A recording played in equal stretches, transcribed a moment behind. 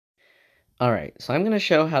Alright, so I'm going to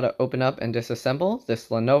show how to open up and disassemble this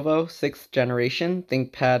Lenovo 6th generation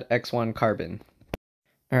ThinkPad X1 Carbon.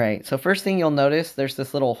 Alright, so first thing you'll notice, there's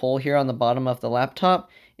this little hole here on the bottom of the laptop.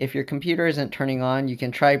 If your computer isn't turning on, you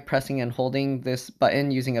can try pressing and holding this button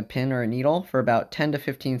using a pin or a needle for about 10 to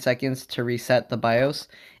 15 seconds to reset the BIOS,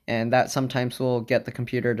 and that sometimes will get the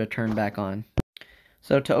computer to turn back on.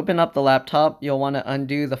 So to open up the laptop, you'll want to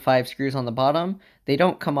undo the 5 screws on the bottom. They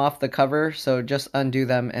don't come off the cover, so just undo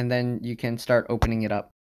them and then you can start opening it up.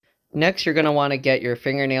 Next, you're going to want to get your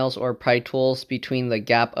fingernails or pry tools between the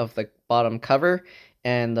gap of the bottom cover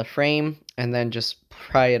and the frame, and then just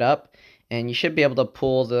pry it up, and you should be able to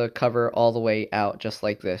pull the cover all the way out just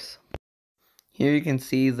like this. Here you can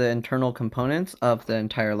see the internal components of the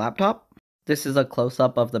entire laptop. This is a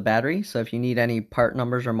close-up of the battery, so if you need any part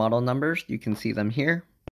numbers or model numbers, you can see them here.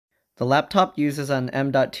 The laptop uses an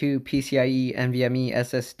M.2 PCIe NVMe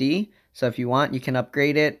SSD, so if you want, you can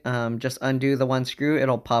upgrade it. Just undo the one screw,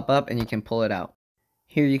 it'll pop up and you can pull it out.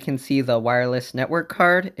 Here you can see the wireless network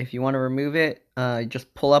card. If you want to remove it,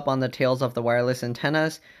 just pull up on the tails of the wireless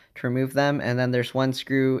antennas to remove them, and then there's one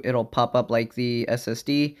screw, it'll pop up like the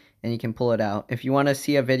SSD, and you can pull it out. If you want to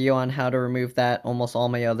see a video on how to remove that, almost all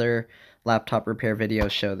my other laptop repair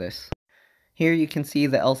videos show this. Here you can see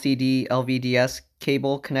the LCD LVDS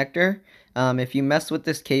cable connector. If you mess with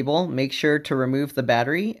this cable, make sure to remove the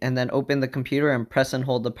battery and then open the computer and press and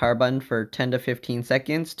hold the power button for 10 to 15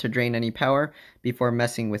 seconds to drain any power before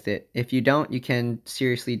messing with it. If you don't, you can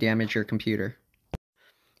seriously damage your computer.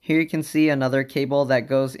 Here you can see another cable that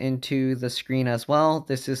goes into the screen as well.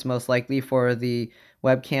 This is most likely for the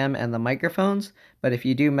webcam and the microphones, but if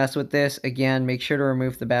you do mess with this, again, make sure to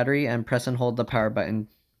remove the battery and press and hold the power button.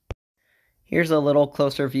 Here's a little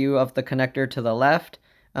closer view of the connector to the left.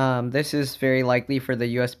 This is very likely for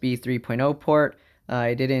the USB 3.0 port.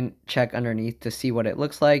 I didn't check underneath to see what it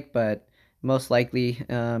looks like, but most likely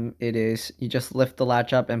it is. You just lift the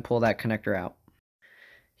latch up and pull that connector out.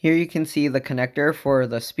 Here you can see the connector for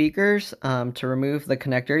the speakers. To remove the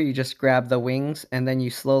connector, you just grab the wings and then you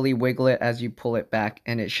slowly wiggle it as you pull it back,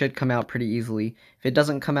 and it should come out pretty easily. If it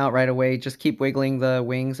doesn't come out right away, just keep wiggling the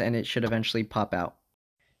wings and it should eventually pop out.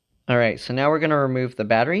 Alright, so now we're going to remove the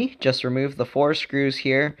battery. Just remove the 4 screws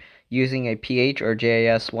here using a PH or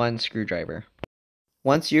JAS1 screwdriver.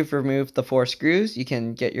 Once you've removed the 4 screws, you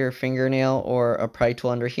can get your fingernail or a pry tool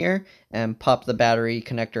under here and pop the battery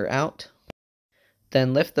connector out.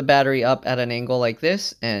 Then lift the battery up at an angle like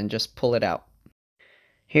this and just pull it out.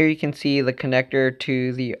 Here you can see the connector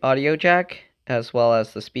to the audio jack as well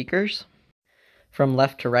as the speakers. From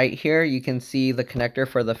left to right here, you can see the connector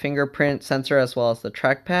for the fingerprint sensor as well as the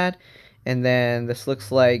trackpad. And then this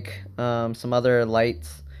looks like some other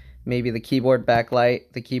lights, maybe the keyboard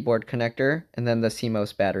backlight, the keyboard connector, and then the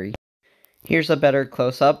CMOS battery. Here's a better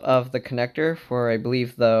close-up of the connector for, I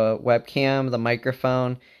believe, the webcam, the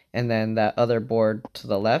microphone, and then that other board to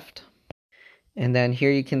the left. And then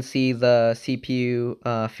here you can see the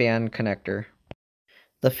CPU fan connector.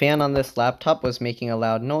 The fan on this laptop was making a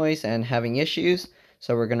loud noise and having issues,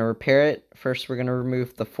 so we're going to repair it. First, we're going to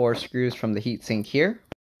remove the 4 screws from the heatsink here.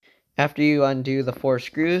 After you undo the 4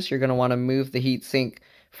 screws, you're going to want to move the heatsink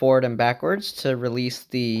forward and backwards to release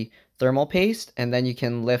the thermal paste, and then you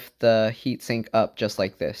can lift the heatsink up just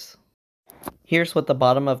like this. Here's what the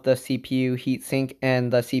bottom of the CPU heatsink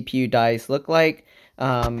and the CPU dies look like.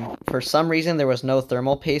 For some reason, there was no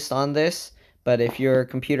thermal paste on this. But if your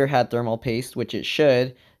computer had thermal paste, which it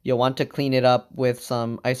should, you'll want to clean it up with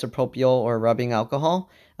some isopropyl or rubbing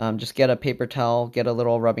alcohol. Just get a paper towel, get a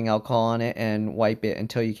little rubbing alcohol on it, and wipe it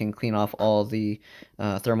until you can clean off all the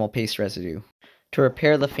thermal paste residue. To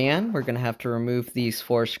repair the fan, we're going to have to remove these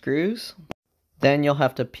 4 screws. Then you'll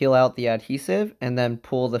have to peel out the adhesive and then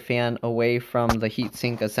pull the fan away from the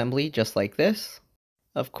heatsink assembly just like this.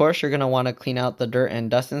 Of course, you're going to want to clean out the dirt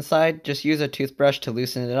and dust inside. Just use a toothbrush to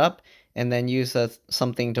loosen it up, and then use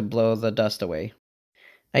something to blow the dust away.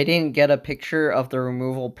 I didn't get a picture of the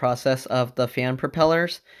removal process of the fan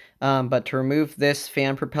propellers, but to remove this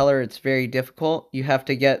fan propeller, it's very difficult. You have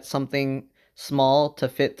to get something small to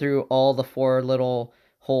fit through all the 4 little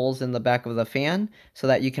holes in the back of the fan so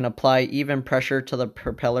that you can apply even pressure to the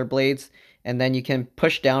propeller blades, and then you can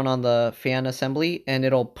push down on the fan assembly and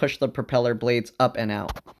it'll push the propeller blades up and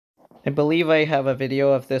out. I believe I have a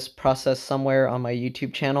video of this process somewhere on my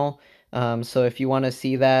YouTube channel. So if you want to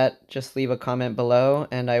see that, just leave a comment below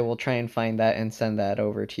and I will try and find that and send that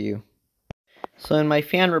over to you. So in my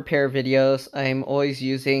fan repair videos, I'm always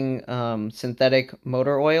using synthetic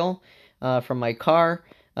motor oil from my car.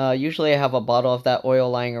 Usually I have a bottle of that oil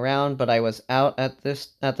lying around, but I was out at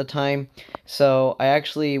the time. So I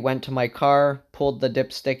actually went to my car, pulled the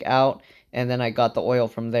dipstick out, and then I got the oil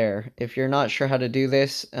from there. If you're not sure how to do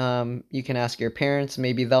this, you can ask your parents,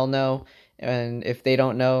 maybe they'll know. And if they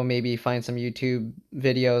don't know, maybe find some YouTube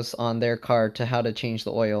videos on their car to how to change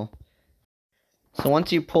the oil. So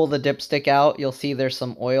once you pull the dipstick out, you'll see there's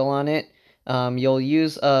some oil on it. You'll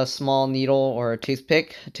use a small needle or a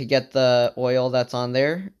toothpick to get the oil that's on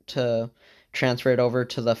there to transfer it over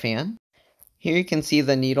to the fan. Here you can see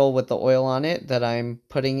the needle with the oil on it that I'm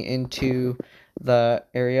putting into the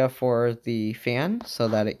area for the fan so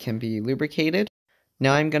that it can be lubricated.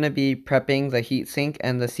 Now I'm going to be prepping the heatsink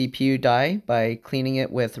and the CPU die by cleaning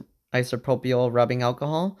it with isopropyl rubbing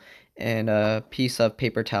alcohol and a piece of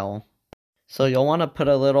paper towel. So you'll want to put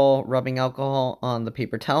a little rubbing alcohol on the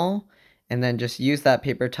paper towel and then just use that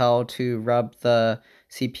paper towel to rub the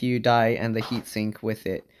CPU die and the heatsink with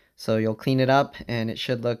it. So you'll clean it up and it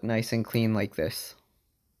should look nice and clean like this.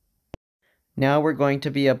 Now we're going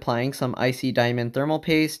to be applying some icy diamond thermal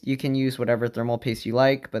paste. You can use whatever thermal paste you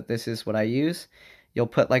like, but this is what I use. You'll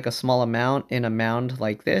put like a small amount in a mound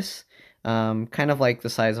like this, kind of like the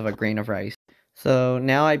size of a grain of rice. So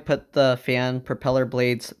now I put the fan propeller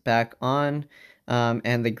blades back on,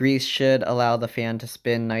 and the grease should allow the fan to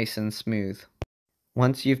spin nice and smooth.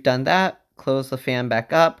 Once you've done that, close the fan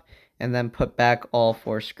back up, and then put back all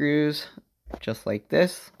 4 screws, just like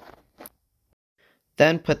this.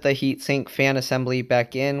 Then put the heatsink fan assembly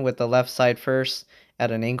back in with the left side first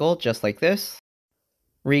at an angle, just like this.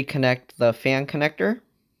 Reconnect the fan connector,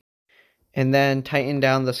 and then tighten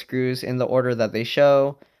down the screws in the order that they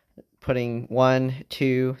show, putting 1,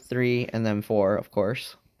 2, 3, and then 4, of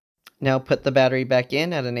course. Now put the battery back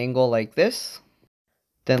in at an angle like this.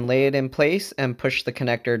 Then lay it in place and push the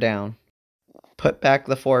connector down. Put back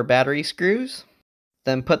the 4 battery screws.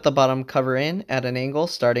 Then put the bottom cover in at an angle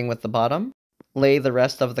starting with the bottom. Lay the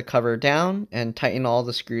rest of the cover down and tighten all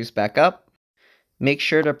the screws back up. Make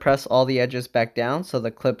sure to press all the edges back down so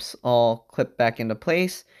the clips all clip back into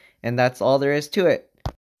place, and that's all there is to it.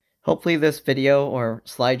 Hopefully this video or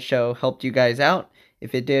slideshow helped you guys out.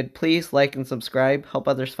 If it did, please like and subscribe, help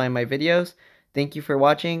others find my videos. Thank you for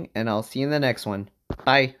watching, and I'll see you in the next one.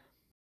 Bye!